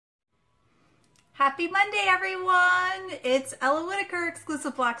Happy Monday, everyone! It's Ella Whitaker,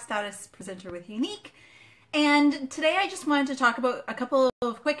 exclusive Black Status presenter with Unique. And today I just wanted to talk about a couple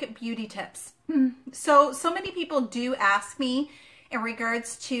of quick beauty tips. So many people do ask me in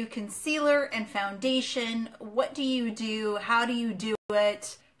regards to concealer and foundation, what do you do? How do you do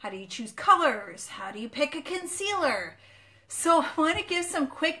it? How do you choose colors? How do you pick a concealer? So I want to give some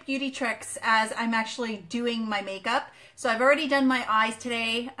quick beauty tricks as I'm actually doing my makeup. So I've already done my eyes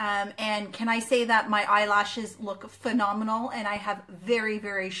today, and can I say that my eyelashes look phenomenal, and I have very,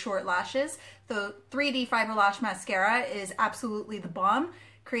 very short lashes. The 3D Fiber Lash Mascara is absolutely the bomb,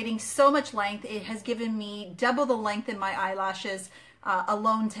 creating so much length. It has given me double the length in my eyelashes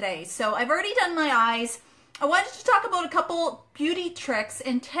alone today. So I've already done my eyes. I wanted to talk about a couple beauty tricks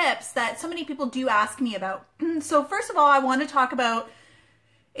and tips that so many people do ask me about. So first of all, I want to talk about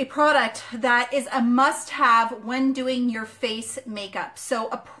a product that is a must-have when doing your face makeup. So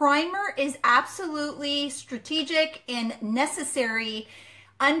a primer is absolutely strategic and necessary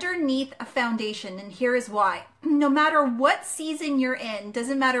underneath a foundation, and here is why. No matter what season you're in,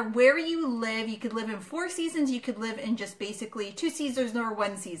 doesn't matter where you live, you could live in 4 seasons, you could live in just basically 2 seasons or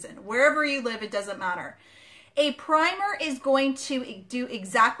 1 season. Wherever you live, it doesn't matter. A primer is going to do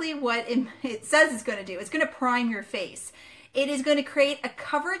exactly what it says it's going to do. It's going to prime your face. It is going to create a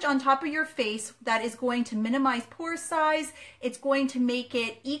coverage on top of your face that is going to minimize pore size. It's going to make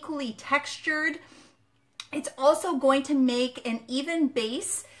it equally textured. It's also going to make an even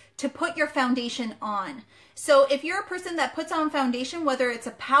base to put your foundation on. So if you're a person that puts on foundation, whether it's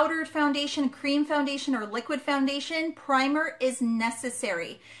a powdered foundation, cream foundation, or liquid foundation, primer is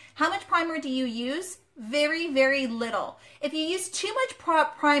necessary. How much primer do you use? Very, very little. If you use too much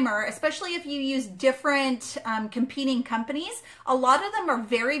primer, especially if you use different competing companies, a lot of them are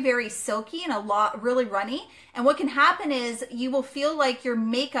very, very silky and a lot really runny. And what can happen is you will feel like your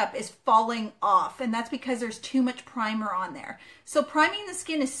makeup is falling off, and that's because there's too much primer on there. So priming the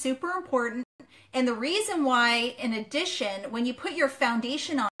skin is super important. And the reason why, in addition, when you put your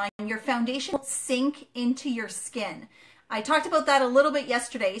foundation on, your foundation will sink into your skin. I talked about that a little bit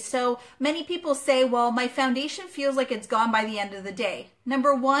yesterday. So many people say, well, my foundation feels like it's gone by the end of the day.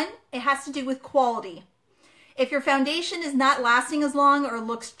 Number one, it has to do with quality. If your foundation is not lasting as long or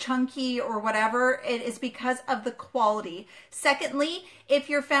looks chunky or whatever, it is because of the quality. Secondly, if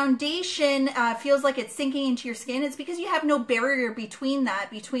your foundation feels like it's sinking into your skin, it's because you have no barrier between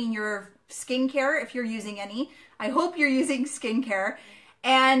your skincare, if you're using any. I hope you're using skincare.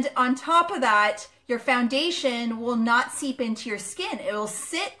 And on top of that, your foundation will not seep into your skin. It will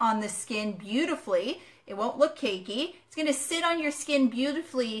sit on the skin beautifully. It won't look cakey. It's going to sit on your skin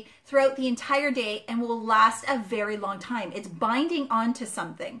beautifully throughout the entire day and will last a very long time. It's binding onto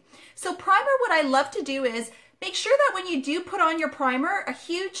something. So primer, what I love to do is make sure that when you do put on your primer, a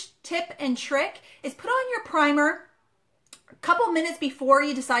huge tip and trick is put on your primer couple minutes before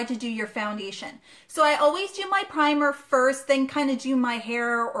you decide to do your foundation. So I always do my primer first, then kind of do my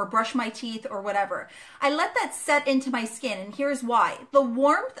hair or brush my teeth or whatever. I let that set into my skin, and here's why. The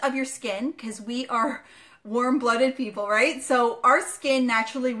warmth of your skin, because we are warm-blooded people, right? So our skin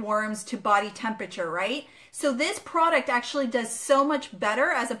naturally warms to body temperature, right? So this product actually does so much better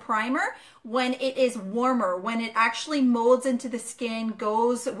as a primer when it is warmer, when it actually molds into the skin,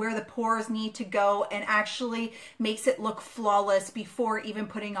 goes where the pores need to go, and actually makes it look flawless before even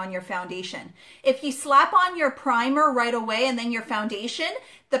putting on your foundation. If you slap on your primer right away and then your foundation,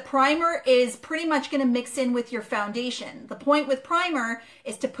 the primer is pretty much going to mix in with your foundation. The point with primer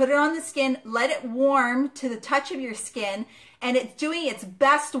is to put it on the skin, let it warm to the touch of your skin, and it's doing its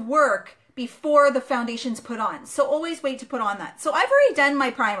best work before the foundation's put on. So always wait to put on that. So I've already done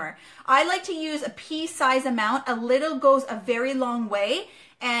my primer. I like to use a pea size amount. A little goes a very long way.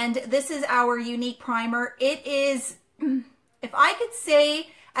 And this is our Unique primer. It is, if I could say,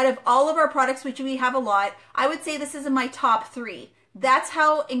 out of all of our products, which we have a lot, I would say this is in my top 3. That's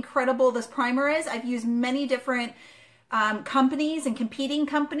how incredible this primer is. I've used many different companies and competing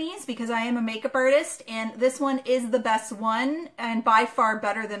companies because I am a makeup artist, and this one is the best one and by far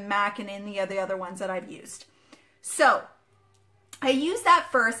better than MAC and any of the other ones that I've used. So I use that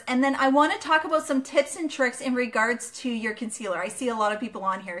first, and then I want to talk about some tips and tricks in regards to your concealer. I see a lot of people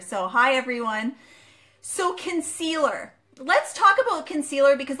on here, so hi everyone. So concealer. Let's talk about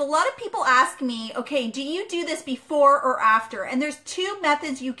concealer because a lot of people ask me, okay, do you do this before or after? And there's 2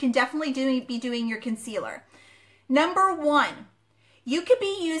 methods you can definitely be doing your concealer. Number 1, you could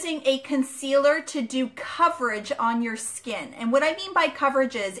be using a concealer to do coverage on your skin. And what I mean by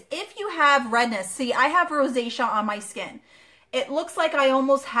coverage is if you have redness, see, I have rosacea on my skin. It looks like I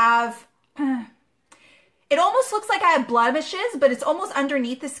almost have, it almost looks like I have blemishes, but it's almost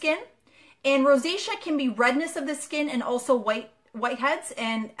underneath the skin. And rosacea can be redness of the skin and also whiteheads.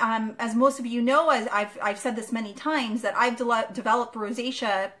 And as most of you know, as I've said this many times, that I've developed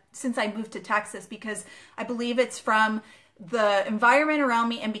rosacea since I moved to Texas, because I believe it's from the environment around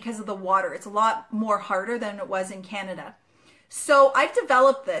me and because of the water. It's a lot more harder than it was in Canada. So I've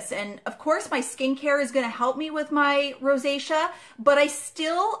developed this, and of course my skincare is going to help me with my rosacea, but I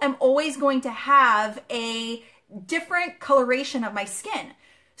still am always going to have a different coloration of my skin.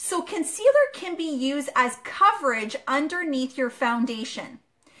 So concealer can be used as coverage underneath your foundation.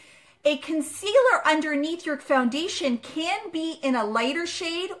 A concealer underneath your foundation can be in a lighter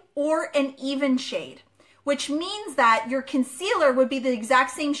shade or an even shade, which means that your concealer would be the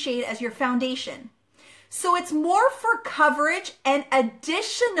exact same shade as your foundation. So it's more for coverage and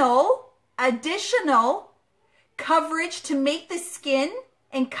additional coverage to make the skin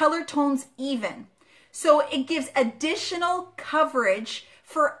and color tones even. So it gives additional coverage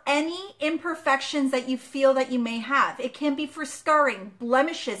for any imperfections that you feel that you may have. It can be for scarring,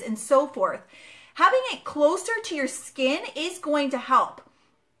 blemishes, and so forth. Having it closer to your skin is going to help.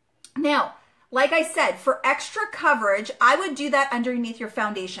 Now, like I said, for extra coverage, I would do that underneath your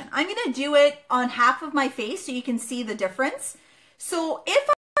foundation. I'm going to do it on half of my face so you can see the difference. So if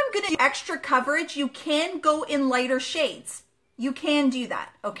I'm going to do extra coverage, you can go in lighter shades. You can do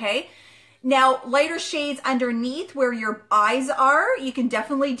that, okay? Now, lighter shades underneath where your eyes are, you can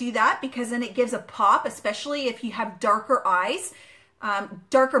definitely do that, because then it gives a pop, especially if you have darker eyes.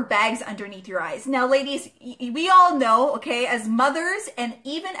 Darker bags underneath your eyes. Now, ladies, we all know, okay, as mothers and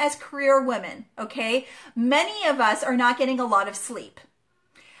even as career women, okay, many of us are not getting a lot of sleep.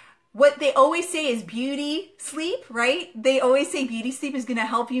 What they always say is beauty sleep, right? They always say beauty sleep is going to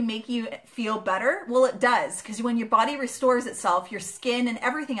help you, make you feel better. Well, it does, because when your body restores itself, your skin and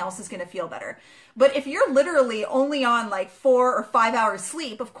everything else is going to feel better. But if you're literally only on like 4 or 5 hours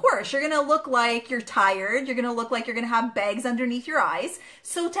sleep, of course, you're going to look like you're tired. You're going to look like you're going to have bags underneath your eyes.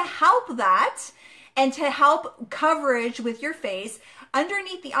 So to help that and to help coverage with your face,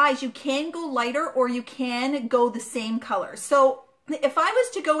 underneath the eyes, you can go lighter or you can go the same color. So if I was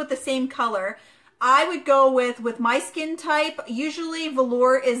to go with the same color, I would go with my skin type. Usually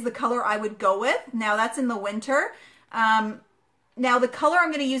velour is the color I would go with. Now that's in the winter. Now the color I'm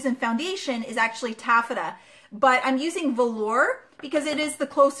going to use in foundation is actually taffeta, but I'm using velour because it is the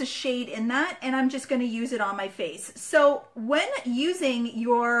closest shade in that, and I'm just going to use it on my face. So when using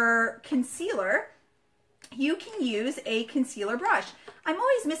your concealer, you can use a concealer brush. I'm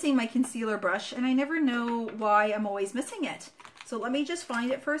always missing my concealer brush, and I never know why I'm always missing it. So let me just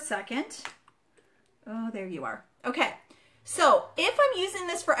find it for a second. Oh, there you are. Okay. So if I'm using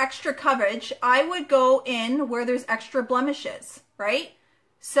this for extra coverage, I would go in where there's extra blemishes, right?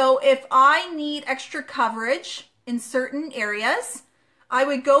 So if I need extra coverage in certain areas, I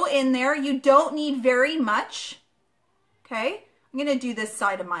would go in there. You don't need very much. Okay. I'm going to do this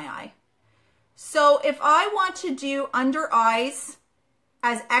side of my eye. So if I want to do under eyes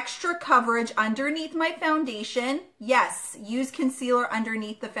as extra coverage underneath my foundation, yes, use concealer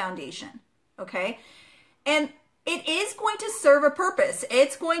underneath the foundation. Okay. And it is going to serve a purpose.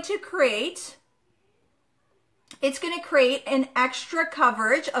 It's going to create an extra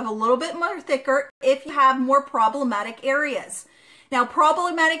coverage of a little bit more thicker if you have more problematic areas. Now,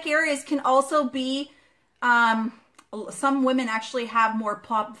 problematic areas can also be, some women actually have more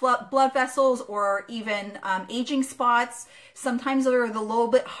blood vessels or even aging spots. Sometimes they're a little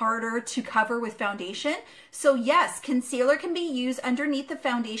bit harder to cover with foundation. So yes, concealer can be used underneath the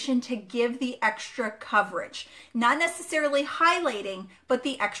foundation to give the extra coverage. Not necessarily highlighting, but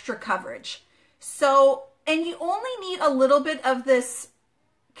the extra coverage. So, and you only need a little bit of this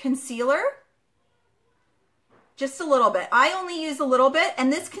concealer. Just a little bit. I only use a little bit,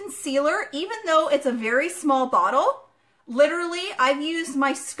 and this concealer, even though it's a very small bottle, literally I've used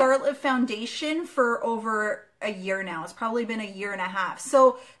my Scarlet foundation for over a year now. It's probably been a year and a half.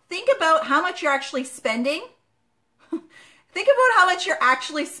 So think about how much you're actually spending. Think about how much you're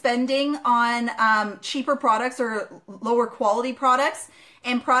actually spending on cheaper products or lower quality products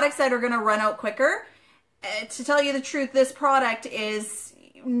and products that are going to run out quicker. To tell you the truth, this product is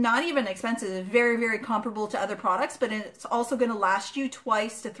not even expensive. It's very, very comparable to other products, but it's also going to last you 2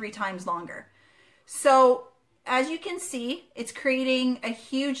 to 3 times longer. So as you can see, it's creating a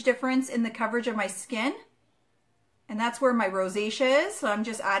huge difference in the coverage of my skin. And that's where my rosacea is. So I'm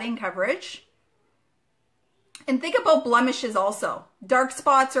just adding coverage. And think about blemishes also. Dark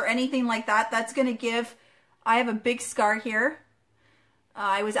spots or anything like that. That's going to give, I have a big scar here.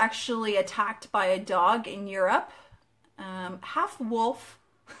 I was actually attacked by a dog in Europe. Half wolf.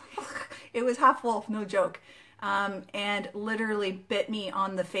 It was half wolf, no joke. and literally bit me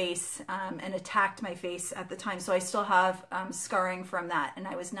on the face and attacked my face at the time. So I still have scarring from that, and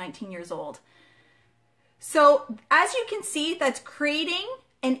I was 19 years old. So as you can see, that's creating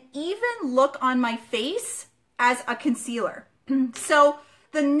an even look on my face as a concealer. So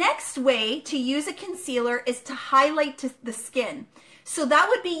the next way to use a concealer is to highlight the skin. So that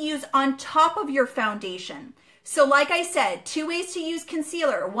would be used on top of your foundation. So like I said, 2 ways to use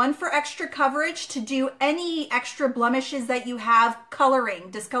concealer. One for extra coverage to do any extra blemishes that you have, coloring,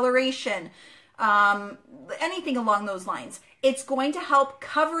 discoloration, anything along those lines. It's going to help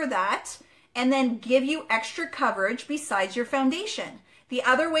cover that and then give you extra coverage besides your foundation. The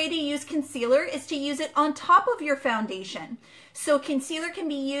other way to use concealer is to use it on top of your foundation. So concealer can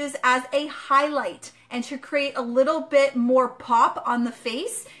be used as a highlight and to create a little bit more pop on the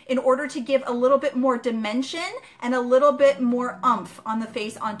face in order to give a little bit more dimension and a little bit more oomph on the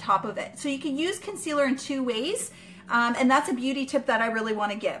face on top of it. So you can use concealer in 2 ways, and that's a beauty tip that I really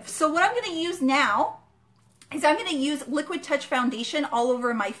want to give. So what I'm going to use now is I'm going to use Liquid Touch Foundation all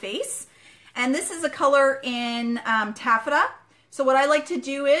over my face. And this is a color in Taffeta. So what I like to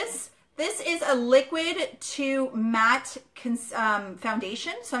do is, this is a liquid to matte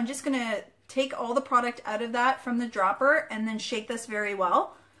foundation. So I'm just going to take all the product out of that from the dropper and then shake this very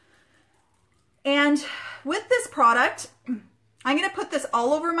well. And with this product, I'm going to put this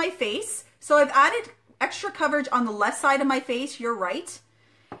all over my face. So I've added extra coverage on the left side of my face, you're right.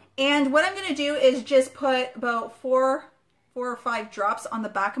 And what I'm going to do is just put about four or five drops on the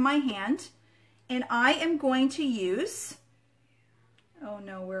back of my hand. And I am going to use, oh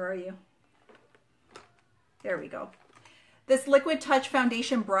no, where are you? There we go. This Liquid Touch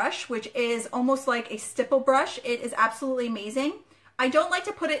Foundation brush, which is almost like a stipple brush. It is absolutely amazing. I don't like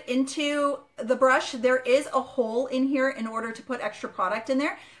to put it into the brush. There is a hole in here in order to put extra product in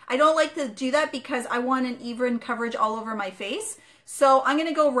there. I don't like to do that because I want an even coverage all over my face. So I'm going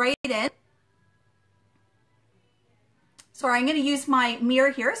to go right in. So I'm going to use my mirror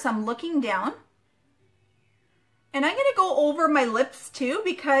here. So I'm looking down. And I'm going to go over my lips too,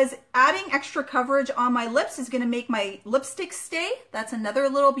 because adding extra coverage on my lips is going to make my lipstick stay. That's another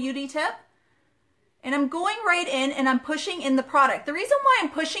little beauty tip. And I'm going right in and I'm pushing in the product. The reason why I'm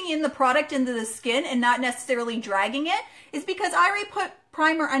pushing in the product into the skin and not necessarily dragging it is because I already put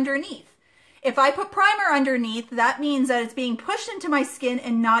primer underneath. If I put primer underneath, that means that it's being pushed into my skin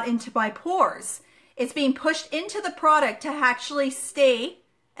and not into my pores. It's being pushed into the product to actually stay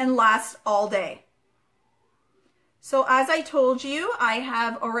and last all day. So as I told you, I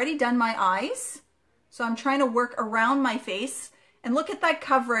have already done my eyes. So I'm trying to work around my face and look at that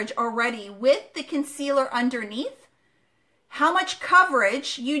coverage already with the concealer underneath. How much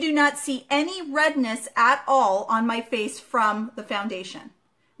coverage? You do not see any redness at all on my face from the foundation.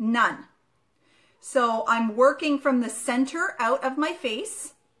 None. So I'm working from the center out of my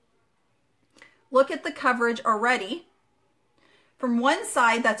face. Look at the coverage already. From one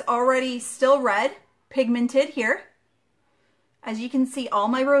side that's already still red, pigmented here. As you can see, all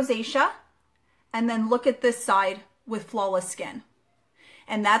my rosacea, and then look at this side with flawless skin.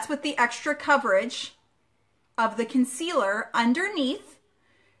 And that's with the extra coverage of the concealer underneath,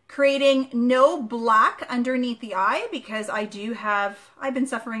 creating no black underneath the eye, because I've been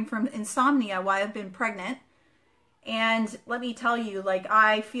suffering from insomnia while I've been pregnant. And let me tell you, like,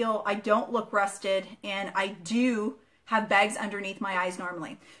 I feel I don't look rusted, and I do have bags underneath my eyes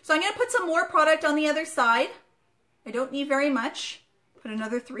normally. So I'm going to put some more product on the other side. I don't need very much. Put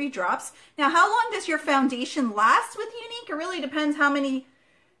another 3 drops. Now, how long does your foundation last with Unique? It really depends how many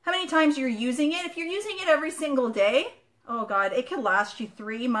times you're using it. If you're using it every single day, oh God, it can last you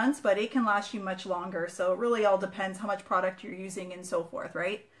 3 months, but it can last you much longer. So it really all depends how much product you're using and so forth,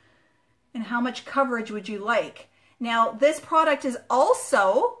 right? And how much coverage would you like? Now, this product is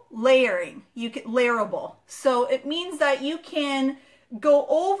also layering. Layerable. So it means that you can go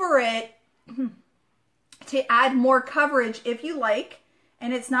over it to add more coverage if you like,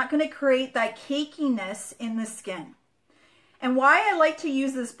 and it's not going to create that cakiness in the skin. And why I like to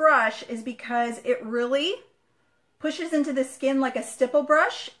use this brush is because it really pushes into the skin like a stipple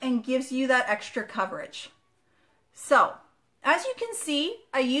brush and gives you that extra coverage. So, as you can see,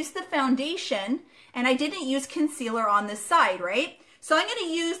 I used the foundation and I didn't use concealer on this side, right? So I'm going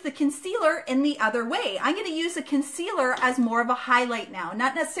to use the concealer in the other way. I'm going to use the concealer as more of a highlight now,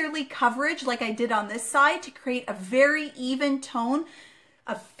 not necessarily coverage like I did on this side to create a very even tone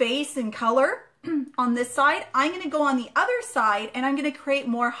of face and color on this side. I'm going to go on the other side and I'm going to create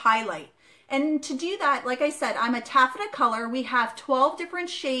more highlight. And to do that, like I said, I'm a taffeta color. We have 12 different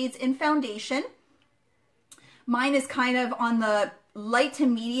shades in foundation. Mine is kind of on the light to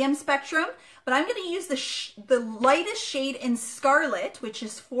medium spectrum. but I'm going to use the lightest shade in Scarlet, which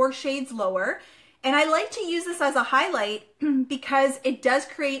is 4 shades lower. And I like to use this as a highlight because it does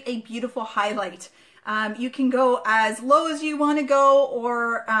create a beautiful highlight. You can go as low as you want to go,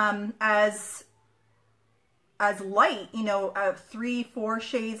 or as light, you know, 3, 4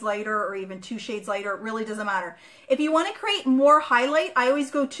 shades lighter, or even 2 shades lighter. It really doesn't matter. If you want to create more highlight, I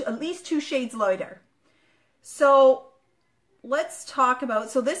always go to at least 2 shades lighter. So let's talk about,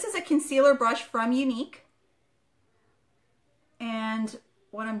 so this is a concealer brush from Unique. And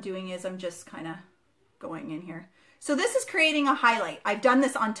what I'm doing is I'm just kind of going in here. So this is creating a highlight. I've done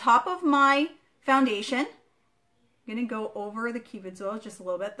this on top of my foundation. I'm going to go over the Cupid's oil just a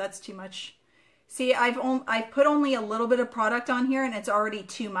little bit. That's too much. See, I've put only a little bit of product on here and it's already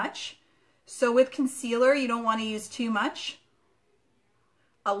too much. So with concealer, you don't want to use too much.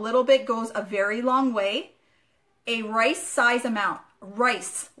 A little bit goes a very long way. A rice size amount,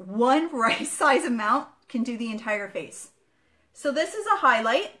 one rice size amount can do the entire face. So this is a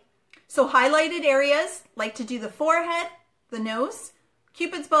highlight. So highlighted areas, like to do the forehead, the nose,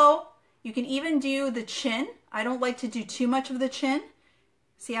 Cupid's bow. You can even do the chin. I don't like to do too much of the chin.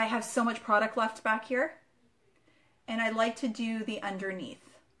 See, I have so much product left back here. And I like to do the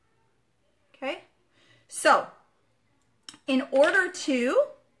underneath. Okay? So, in order to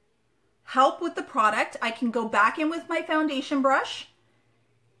help with the product, I can go back in with my foundation brush.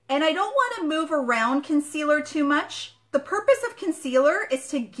 And I don't want to move around concealer too much. The purpose of concealer is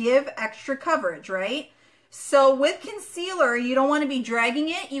to give extra coverage, right? So with concealer, you don't want to be dragging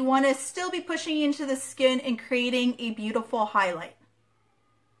it. You want to still be pushing into the skin and creating a beautiful highlight.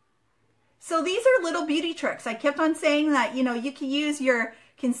 So these are little beauty tricks. I kept on saying that, you know, you can use your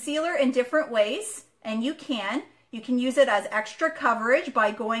concealer in different ways, and you can. You can use it as extra coverage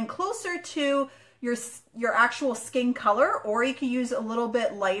by going closer to your actual skin color, or you can use a little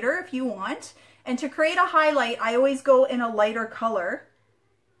bit lighter if you want. And to create a highlight, I always go in a lighter color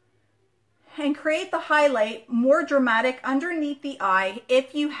and create the highlight more dramatic underneath the eye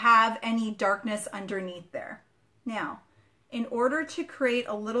if you have any darkness underneath there. Now, in order to create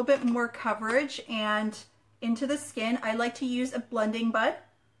a little bit more coverage and into the skin, I like to use a blending bud,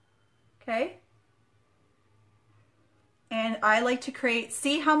 okay? And I like to create,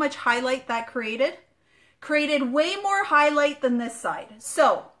 see how much highlight that created? Created way more highlight than this side.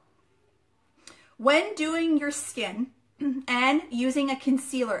 So, when doing your skin and using a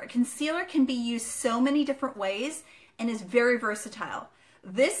concealer can be used so many different ways and is very versatile.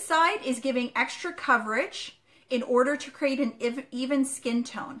 This side is giving extra coverage in order to create an even skin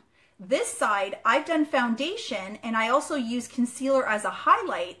tone. This side, I've done foundation and I also use concealer as a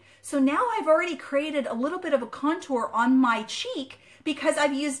highlight. So now I've already created a little bit of a contour on my cheek because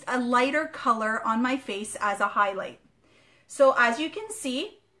I've used a lighter color on my face as a highlight. So as you can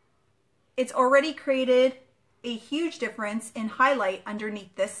see, it's already created a huge difference in highlight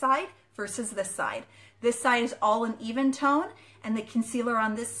underneath this side versus this side. This side is all an even tone and the concealer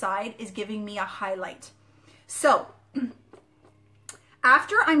on this side is giving me a highlight. So,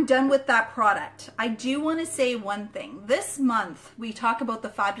 after I'm done with that product, I do want to say one thing. This month, we talk about the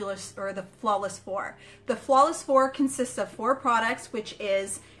fabulous, or the Flawless 4. The Flawless 4 consists of 4 products, which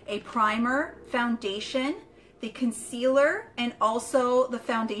is a primer, foundation, the concealer, and also the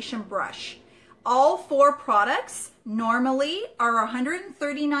foundation brush. All 4 products normally are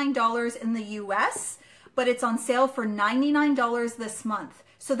 $139 in the US, but it's on sale for $99 this month.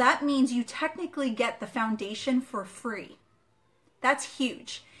 So that means you technically get the foundation for free. That's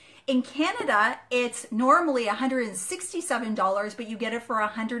huge. In Canada, it's normally $167, but you get it for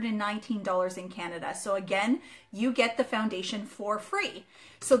 $119 in Canada. So again, you get the foundation for free.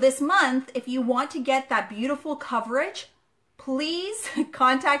 So this month, if you want to get that beautiful coverage, please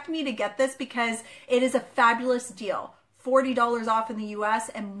contact me to get this because it is a fabulous deal. $40 off in the US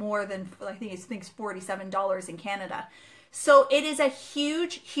and more than, I think it's $47 in Canada. So it is a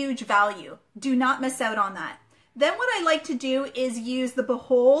huge, huge value. Do not miss out on that. Then what I like to do is use the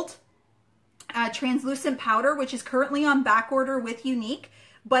Behold translucent powder, which is currently on back order with Unique,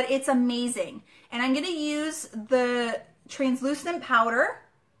 but it's amazing. And I'm going to use the translucent powder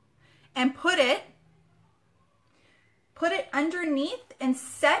and put it underneath and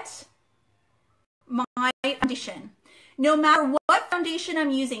set my foundation. No matter what foundation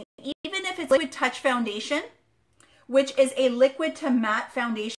I'm using, even if it's Liquid Touch foundation, which is a liquid to matte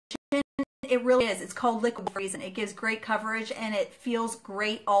foundation, it really is. It's called liquid for a reason. It gives great coverage and it feels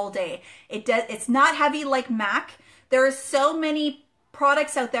great all day. It's not heavy like MAC. There are so many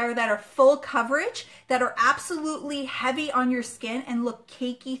products out there that are full coverage that are absolutely heavy on your skin and look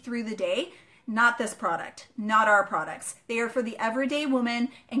cakey through the day. not this product, not our products. They are for the everyday woman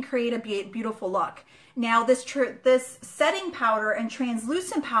and create a beautiful look. Now this setting powder and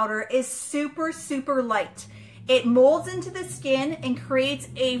translucent powder is super, super light. It molds into the skin and creates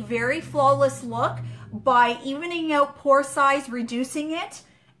a very flawless look by evening out pore size, reducing it,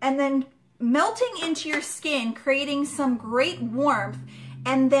 and then melting into your skin, creating some great warmth,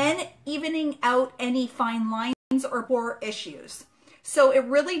 and then evening out any fine lines or pore issues. So it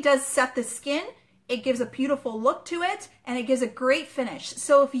really does set the skin. It gives a beautiful look to it, and it gives a great finish.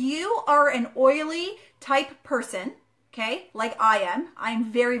 So if you are an oily type person, okay, like I am,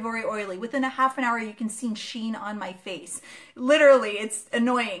 I'm very, very oily. Within a half an hour, you can see sheen on my face. Literally, it's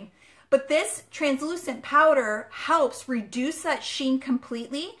annoying. But this translucent powder helps reduce that sheen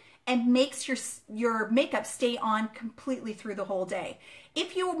completely and makes your makeup stay on completely through the whole day.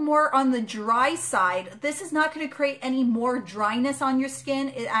 If you're more on the dry side, this is not going to create any more dryness on your skin.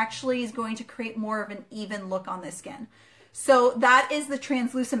 It actually is going to create more of an even look on the skin. So that is the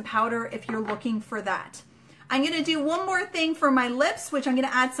translucent powder if you're looking for that. I'm going to do one more thing for my lips, which I'm going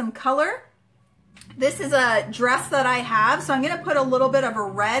to add some color. This is a dress that I have, so I'm going to put a little bit of a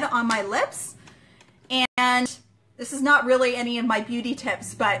red on my lips. And this is not really any of my beauty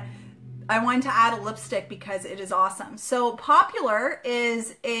tips, but I wanted to add a lipstick because it is awesome. So Popular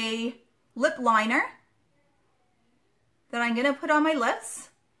is a lip liner that I'm going to put on my lips.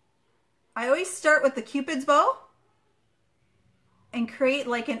 I always start with the Cupid's bow and create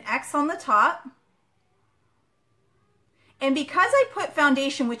like an X on the top. And because I put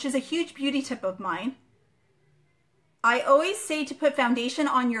foundation, which is a huge beauty tip of mine, I always say to put foundation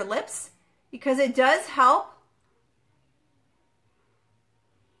on your lips because it does help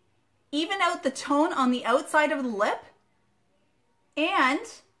even out the tone on the outside of the lip, and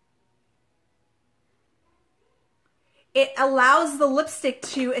it allows the lipstick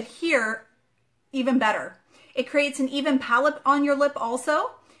to adhere even better. It creates an even palette on your lip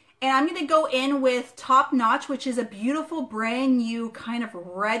also. And I'm going to go in with Top Notch, which is a beautiful brand new kind of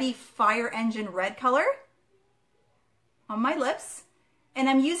ready fire engine red color on my lips. And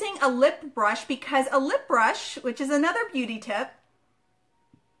I'm using a lip brush because a lip brush, which is another beauty tip,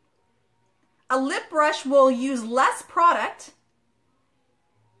 a lip brush will use less product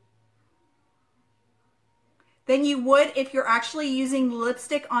than you would if you're actually using the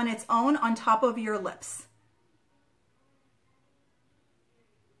lipstick on its own on top of your lips.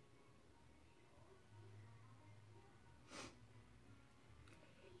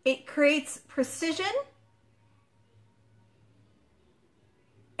 It creates precision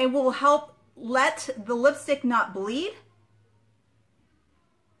and will help let the lipstick not bleed.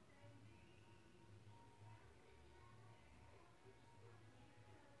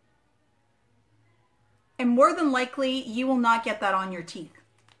 And more than likely, you will not get that on your teeth.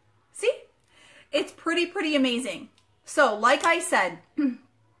 See? It's pretty amazing. So, like I said,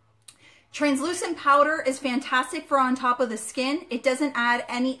 translucent powder is fantastic for on top of the skin. It doesn't add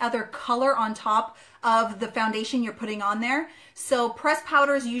any other color on top of the foundation you're putting on there. So pressed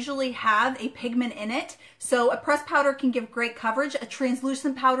powders usually have a pigment in it. So a pressed powder can give great coverage. A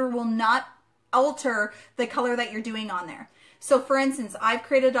translucent powder will not alter the color that you're doing on there. So for instance, I've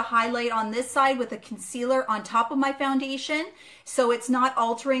created a highlight on this side with a concealer on top of my foundation. So it's not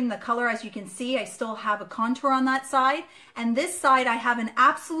altering the color. As you can see, I still have a contour on that side. And this side, I have an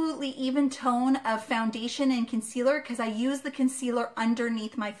absolutely even tone of foundation and concealer because I use the concealer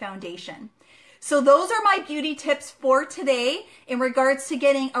underneath my foundation. So those are my beauty tips for today in regards to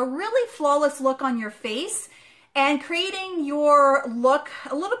getting a really flawless look on your face and creating your look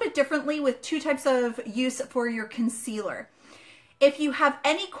a little bit differently with two types of use for your concealer. If you have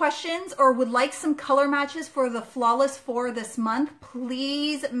any questions or would like some color matches for the Flawless 4 this month,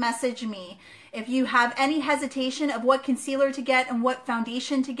 please message me. If you have any hesitation of what concealer to get and what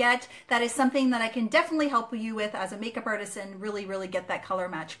foundation to get, that is something that I can definitely help you with as a makeup artist and really get that color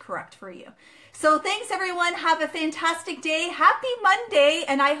match correct for you. So thanks everyone. Have a fantastic day. Happy Monday,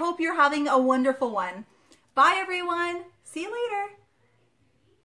 and I hope you're having a wonderful one. Bye everyone. See you later.